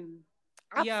qualification?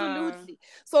 I even bother? Absolutely.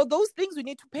 So those things, we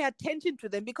need to pay attention to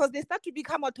them, because they start to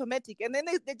become automatic, and then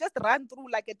they just run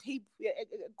through like a tape,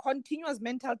 a continuous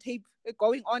mental tape,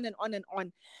 going on and on and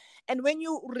on. And when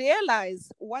you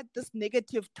realize what this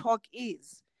negative talk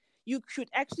is, you should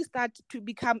actually start to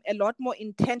become a lot more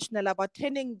intentional about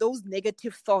turning those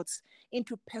negative thoughts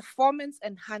into performance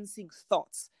enhancing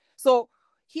thoughts. So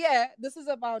here, this is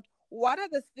about what are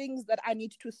the things that I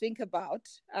need to think about,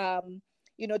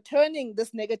 turning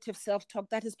this negative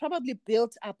self-talk that is probably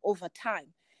built up over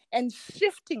time, and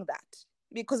shifting that,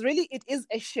 because really it is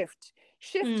a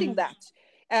shifting that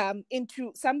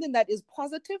into something that is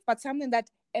positive, but something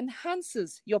that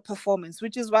enhances your performance,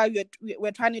 which is why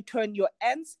we're trying to turn your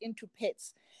ants into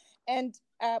pets, and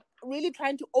really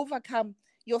trying to overcome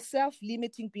your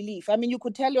self-limiting belief. I mean, you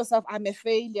could tell yourself, I'm a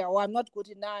failure, or I'm not good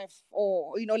enough,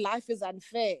 or life is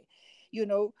unfair.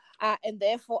 and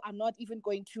therefore I'm not even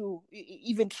going to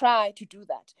even try to do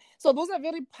that. So those are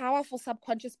very powerful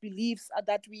subconscious beliefs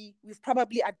that we've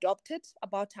probably adopted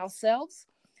about ourselves.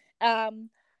 And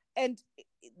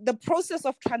the process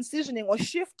of transitioning or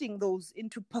shifting those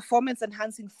into performance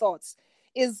enhancing thoughts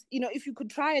is, if you could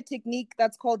try a technique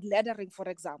that's called laddering, for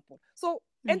example. So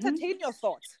entertain your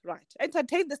thoughts, right?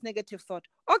 Entertain this negative thought.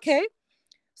 Okay,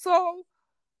 so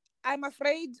I'm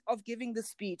afraid of giving the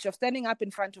speech, of standing up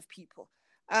in front of people.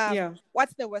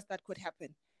 What's the worst that could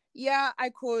happen? Yeah, I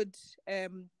could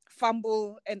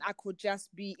fumble and I could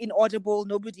just be inaudible.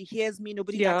 Nobody hears me.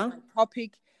 Nobody likes my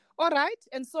topic. All right.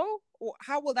 And so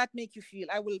how will that make you feel?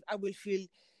 I will feel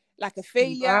like a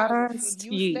failure. I will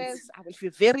feel useless. I will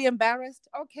feel very embarrassed.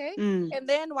 Okay. And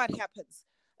then what happens?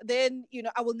 Then,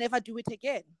 I will never do it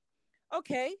again.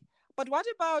 Okay. But what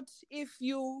about if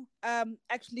you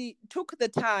actually took the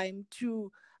time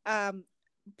to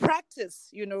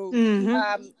practice,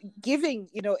 giving,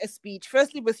 a speech,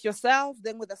 firstly with yourself,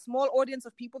 then with a small audience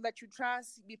of people that you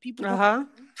trust, people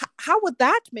how would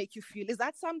that make you feel? Is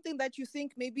that something that you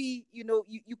think maybe,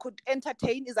 you could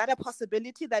entertain? Is that a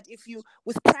possibility that if you,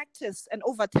 with practice and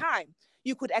over time,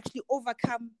 you could actually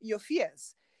overcome your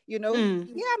fears? Yeah,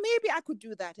 maybe I could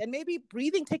do that. And maybe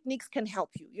breathing techniques can help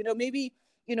you, maybe,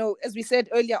 as we said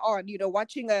earlier on,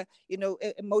 watching a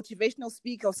motivational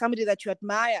speaker or somebody that you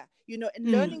admire,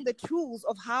 and learning the tools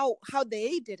of how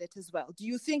they did it as well. Do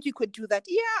you think you could do that?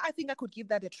 Yeah, I think I could give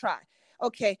that a try.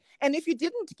 Okay. And if you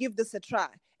didn't give this a try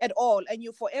at all and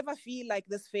you forever feel like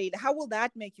this failed, how will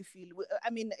that make you feel? I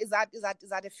mean, is that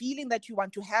a feeling that you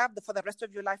want to have for the rest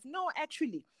of your life? No,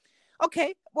 actually.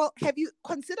 Okay. Well, have you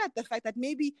considered the fact that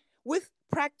maybe with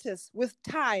practice, with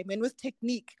time, and with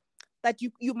technique, that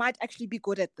you might actually be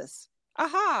good at this?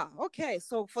 Okay.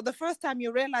 So for the first time,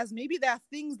 you realize maybe there are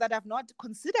things that I've not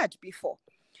considered before.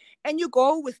 And you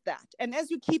go with that. And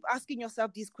as you keep asking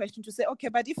yourself these questions, to say, okay,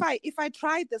 but if I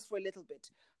try this for a little bit,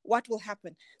 what will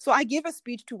happen? So I give a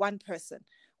speech to one person.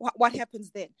 What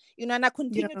happens then? And I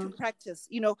continue to practice,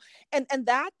 and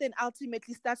that then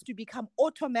ultimately starts to become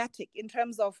automatic in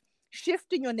terms of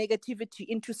shifting your negativity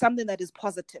into something that is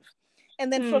positive.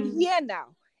 And then from here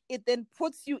now, it then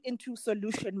puts you into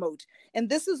solution mode. And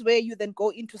this is where you then go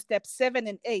into step 7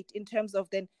 and 8 in terms of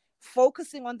then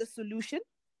focusing on the solution,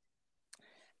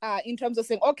 in terms of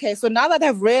saying, okay, so now that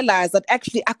I've realized that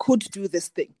actually I could do this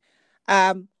thing,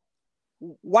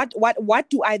 what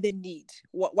do I then need?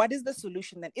 What is the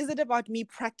solution then? Is it about me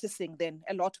practicing then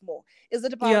a lot more? Is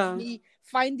it about me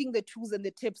finding the tools and the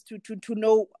tips to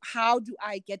know how do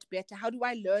I get better? How do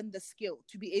I learn the skill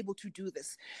to be able to do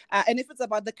this? And if it's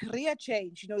about the career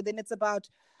change, then it's about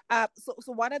so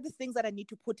what are the things that I need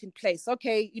to put in place?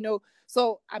 Okay,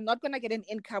 so I'm not going to get an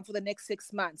income for the next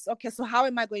 6 months. Okay, so how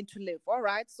am I going to live? All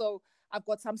right, so I've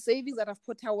got some savings that I've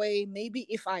put away. Maybe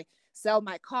if I sell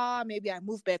my car, maybe I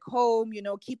move back home,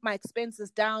 keep my expenses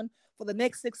down for the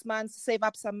next 6 months, save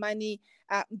up some money.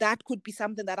 That could be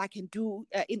something that I can do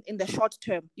in the short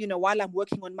term, while I'm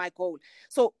working on my goal.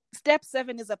 So step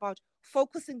 7 is about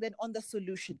focusing then on the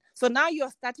solution. So now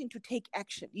you're starting to take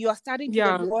action. You are starting to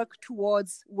then work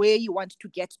towards where you want to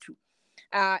get to.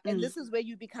 And this is where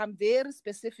you become very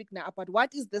specific now about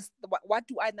what is this, what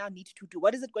do I now need to do?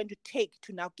 What is it going to take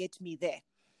to now get me there?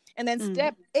 And then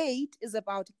step 8 is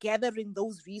about gathering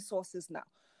those resources now.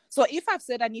 So if I've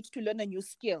said I need to learn a new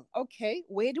skill, okay,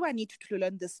 where do I need to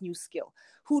learn this new skill?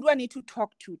 Who do I need to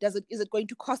talk to? Is it going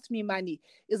to cost me money?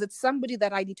 Is it somebody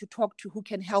that I need to talk to who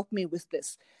can help me with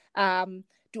this?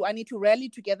 Do I need to rally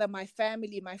together my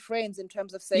family, my friends, in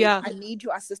terms of saying, I need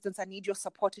your assistance, I need your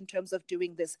support in terms of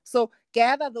doing this? So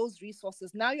gather those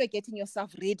resources. Now you're getting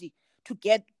yourself ready to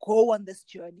go on this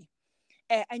journey.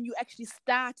 And you actually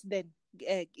start then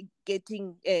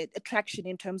getting attraction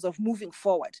in terms of moving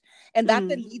forward. And that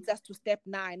then leads us to step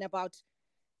 9 about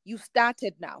you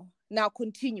started now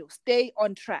continue, stay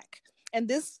on track. And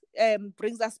this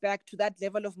brings us back to that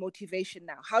level of motivation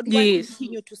now. How do I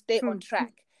continue to stay on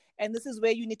track? And this is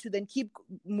where you need to then keep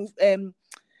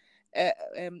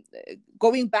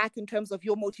going back in terms of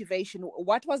your motivation.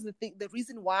 What was the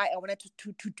reason why I wanted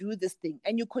to do this thing?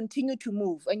 And you continue to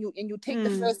move, and you take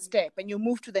the first step and you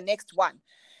move to the next one.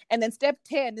 And then step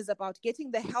 10 is about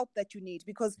getting the help that you need,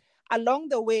 because along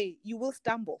the way you will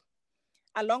stumble.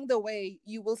 Along the way,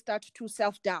 you will start to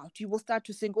self-doubt. You will start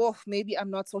to think, oh, maybe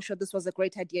I'm not so sure this was a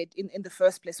great idea in the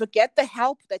first place. So get the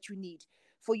help that you need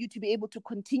for you to be able to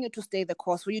continue to stay the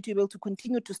course, for you to be able to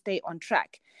continue to stay on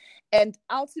track. And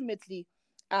ultimately,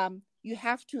 you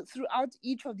have to, throughout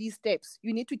each of these steps,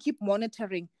 you need to keep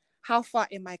monitoring how far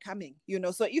am I coming?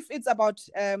 So if it's about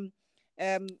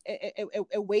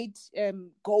a weight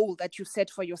goal that you set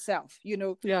for yourself,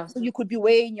 Yeah. so you could be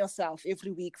weighing yourself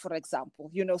every week, for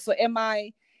example, so am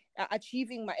I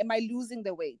am I losing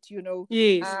the weight,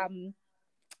 Yes.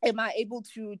 am I able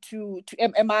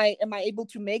am I able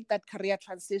to make that career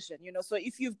transition, so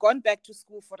if you've gone back to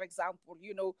school, for example,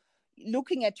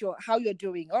 looking at how you're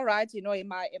doing, all right,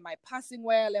 am I passing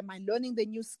well, am I learning the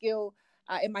new skill,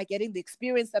 am I getting the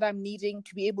experience that I'm needing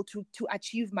to be able to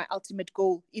achieve my ultimate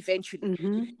goal eventually?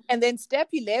 Mm-hmm. And then step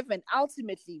 11,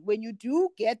 ultimately, when you do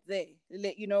get there,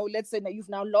 let's say that you've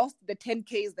now lost the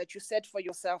 10Ks that you set for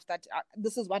yourself, that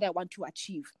this is what I want to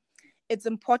achieve. It's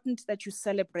important that you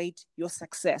celebrate your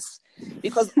success,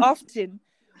 because often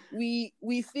we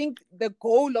think the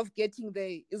goal of getting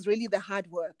there is really the hard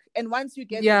work. And once you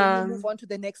get there, then you move on to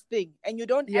the next thing. And you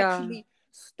don't actually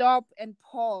stop and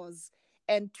pause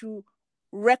and to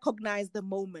recognize the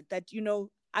moment that,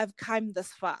 I've come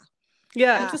this far.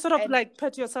 Yeah, and to sort of like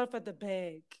pat yourself at the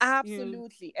back.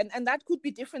 Absolutely. And that could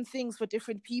be different things for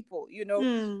different people,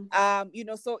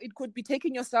 so it could be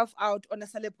taking yourself out on a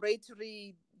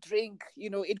celebratory drink,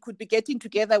 it could be getting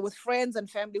together with friends and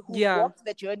family who walked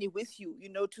the journey with you,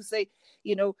 to say,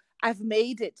 I've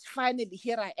made it, finally,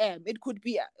 here I am. It could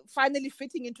be finally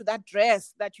fitting into that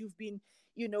dress that you've been,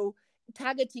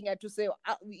 targeting at, to say,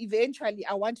 eventually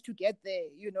I want to get there,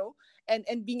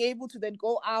 and being able to then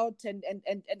go out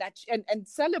and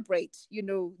celebrate,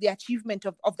 the achievement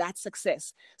of that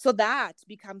success. So that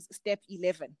becomes step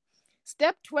 11.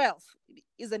 Step 12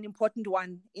 is an important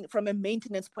one from a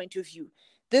maintenance point of view.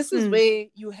 This is where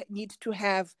you need to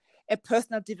have a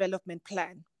personal development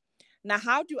plan. Now,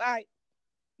 how do I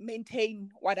maintain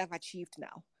what I've achieved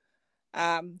now?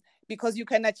 Because you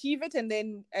can achieve it and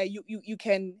then you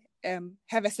can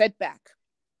have a setback.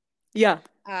 Yeah.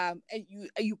 And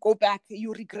you go back,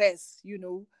 you regress,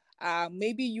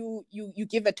 maybe you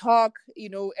give a talk,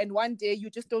 and one day you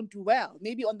just don't do well.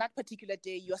 Maybe on that particular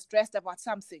day you're stressed about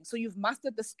something. So you've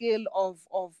mastered the skill of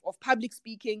public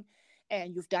speaking,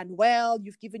 and you've done well.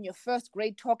 You've given your first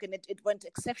great talk and it went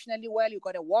exceptionally well. You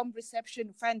got a warm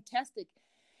reception, fantastic.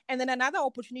 And then another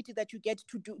opportunity that you get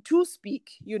to speak,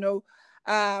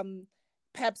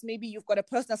 perhaps maybe you've got a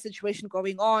personal situation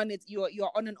going on.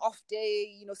 You're on an off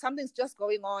day, something's just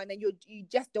going on, and you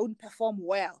just don't perform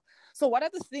well. So what are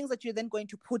the things that you're then going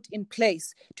to put in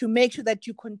place to make sure that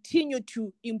you continue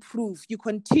to improve, you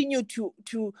continue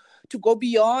to go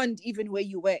beyond even where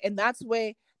you were? And that's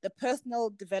where the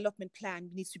personal development plan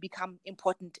needs to become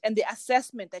important, and the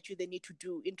assessment that you then need to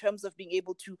do in terms of being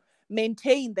able to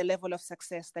maintain the level of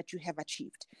success that you have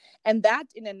achieved. And that,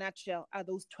 in a nutshell, are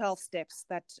those 12 steps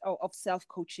of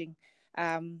self-coaching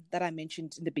that I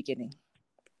mentioned in the beginning.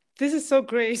 This is so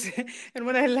great. And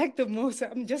what I like the most,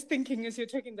 I'm just thinking as you're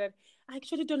talking that I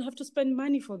actually don't have to spend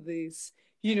money for this,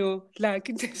 like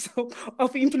in terms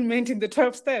of implementing the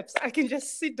 12 steps. I can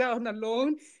just sit down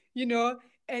alone,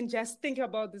 and just think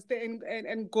about this thing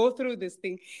and go through this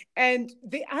thing. And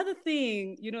the other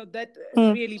thing, that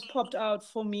really popped out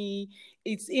for me,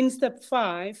 it's in step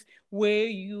 5, where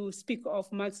you speak of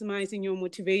maximizing your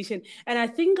motivation. And I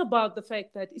think about the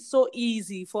fact that it's so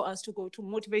easy for us to go to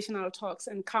motivational talks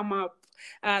and come out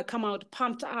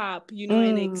pumped up,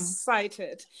 and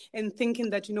excited, and thinking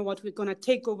that, what, we're going to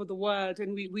take over the world,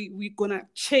 and we're going to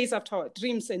chase after our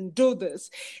dreams and do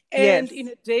this. And in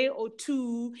a day or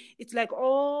two, it's like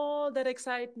all that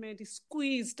excitement is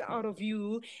squeezed out of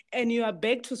you, and you are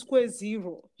back to square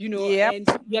zero, and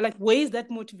you're like, where's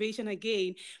that motivation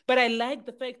again? But I like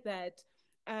the fact that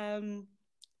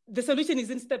the solution is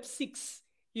in step 6,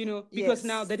 because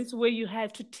now that is where you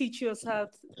have to teach yourself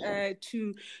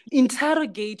to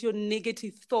interrogate your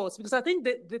negative thoughts. Because I think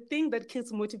that the thing that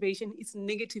kills motivation is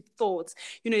negative thoughts.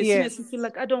 As soon as you feel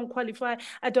like, I don't qualify,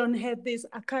 I don't have this,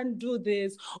 I can't do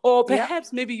this. Or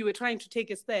perhaps maybe you were trying to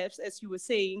take a steps, as you were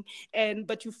saying,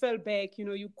 but you fell back,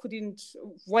 you couldn't,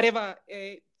 whatever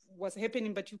was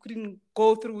happening, but you couldn't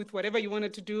go through with whatever you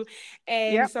wanted to do.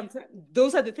 And sometimes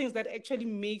those are the things that actually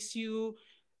makes you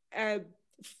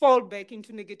fall back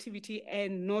into negativity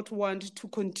and not want to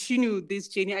continue this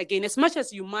journey again, as much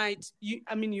as you might.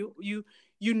 And you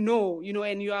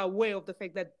are aware of the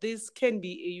fact that this can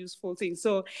be a useful thing.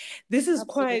 So this is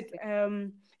quite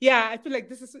I feel like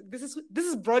this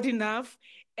is broad enough,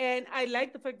 and I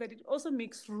like the fact that it also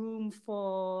makes room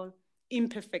for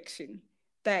imperfection.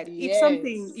 That if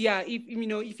something,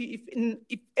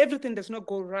 if everything does not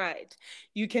go right,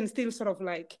 you can still sort of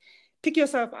like pick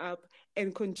yourself up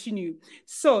and continue.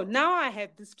 So now I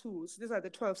have these tools. These are the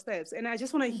 12 steps. And I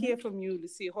just want to hear from you,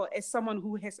 Lesego, as someone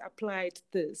who has applied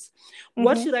this.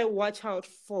 What should I watch out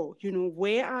for?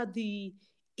 Where are the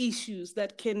issues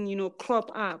that can,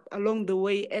 crop up along the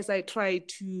way as I try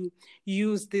to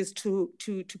use this to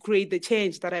create the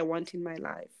change that I want in my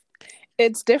life?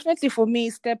 It's definitely, for me,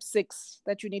 step 6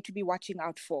 that you need to be watching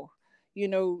out for.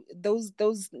 Those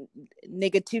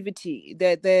negativity,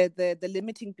 the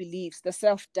limiting beliefs, the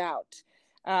self-doubt,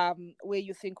 where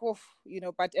you think, oh,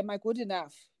 but am I good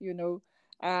enough?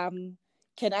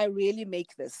 Can I really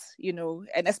make this?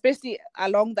 And especially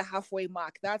along the halfway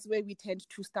mark, that's where we tend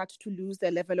to start to lose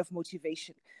the level of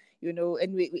motivation. And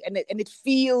it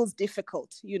feels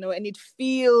difficult, and it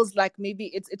feels like maybe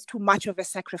it's too much of a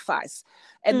sacrifice.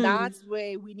 And that's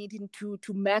where we need to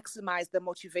maximize the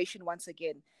motivation once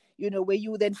again, where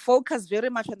you then focus very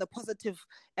much on the positive,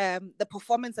 the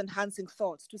performance enhancing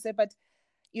thoughts, to say, but,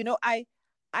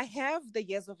 I have the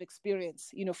years of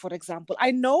experience, for example.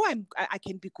 I know I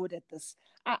can be good at this.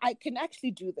 I can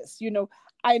actually do this.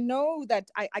 I know that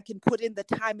I can put in the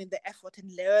time and the effort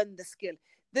and learn the skill.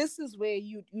 This is where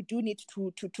you do need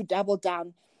to double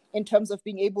down in terms of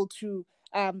being able to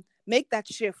make that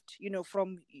shift,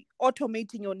 from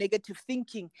automating your negative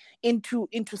thinking into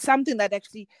something that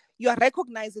actually you are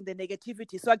recognizing the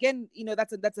negativity. So again,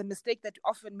 that's a mistake that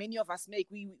often many of us make.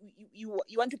 You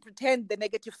want to pretend the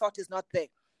negative thought is not there.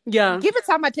 Yeah. Give it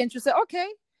some attention. Say, okay,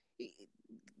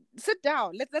 sit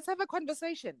down. Let's have a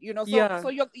conversation.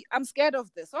 So I'm scared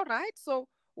of this. All right. So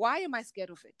why am I scared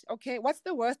of it? Okay, what's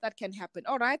the worst that can happen?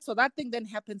 All right, so that thing then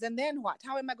happens, and then what?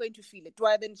 How am I going to feel it? Do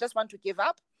I then just want to give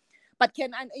up? But you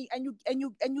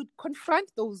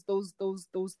confront those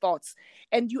thoughts,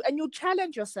 and you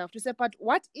challenge yourself to say, but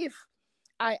what if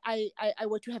I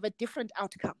were to have a different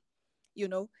outcome?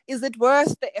 Is it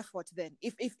worth the effort then?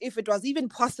 If it was even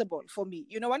possible for me,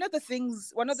 one of the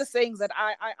sayings that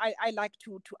I like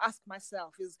to ask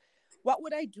myself is, what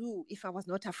would I do if I was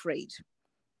not afraid?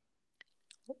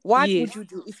 What would you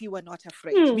do if you were not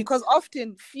afraid? Because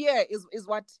often fear is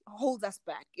what holds us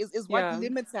back, is what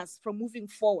limits us from moving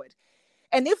forward.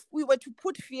 And if we were to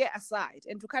put fear aside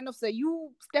and to kind of say,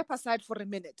 you step aside for a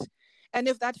minute, and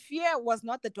if that fear was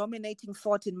not the dominating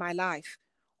thought in my life,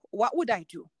 what would I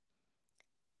do?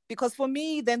 Because for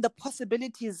me, then the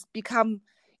possibilities become,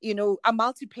 are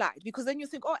multiplied, because then you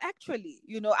think, oh, actually,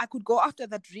 I could go after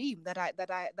the dream that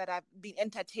I've been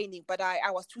entertaining, but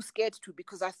I was too scared to,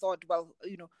 because I thought, well,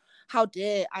 how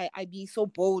dare I be so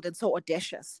bold and so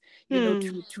audacious,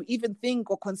 to even think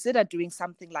or consider doing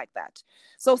something like that.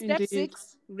 So step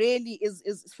 6 really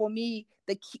is for me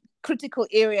the critical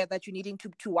area that you're needing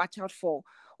to watch out for,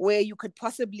 where you could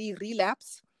possibly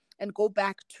relapse and go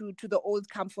back to the old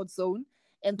comfort zone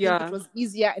and think it was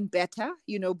easier and better,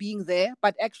 being there.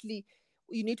 But actually,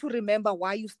 you need to remember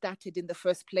why you started in the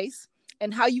first place,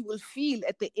 and how you will feel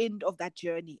at the end of that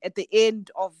journey, at the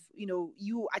end of,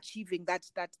 you achieving that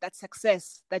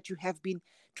success that you have been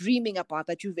dreaming about,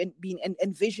 that you've been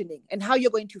envisioning, and how you're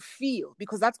going to feel,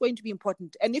 because that's going to be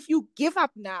important. And if you give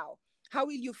up now, how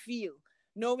will you feel,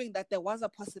 knowing that there was a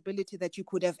possibility that you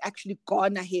could have actually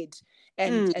gone ahead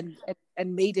and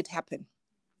made it happen?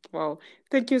 Wow.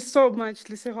 Thank you so much,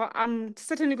 Lesego. I'm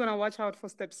certainly going to watch out for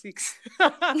step 6.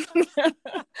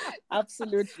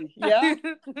 Absolutely. Yeah.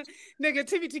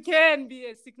 Negativity can be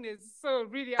a sickness. So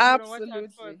really, I'm going to watch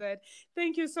out for that.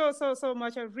 Thank you so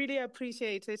much. I really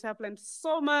appreciate it. I've learned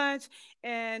so much.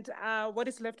 And what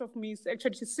is left of me is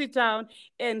actually to sit down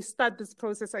and start this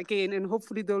process again. And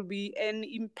hopefully there'll be an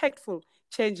impactful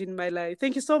change in my life.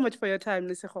 Thank you so much for your time,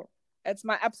 Lesego. It's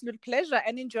my absolute pleasure,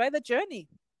 and enjoy the journey.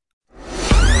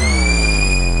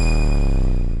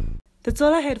 That's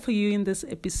all I had for you in this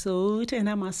episode, and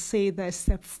I must say that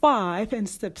step 5 and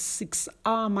step 6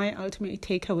 are my ultimate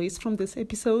takeaways from this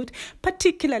episode,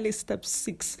 particularly step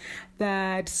 6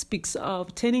 that speaks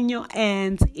of turning your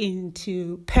ants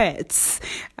into pets.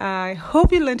 I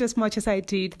hope you learned as much as I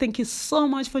did. Thank you so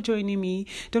much for joining me.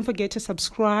 Don't forget to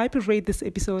subscribe, rate this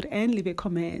episode, and leave a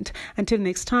comment. Until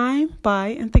next time,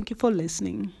 bye, and thank you for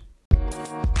listening.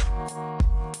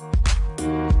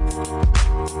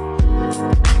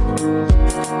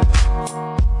 Thank you.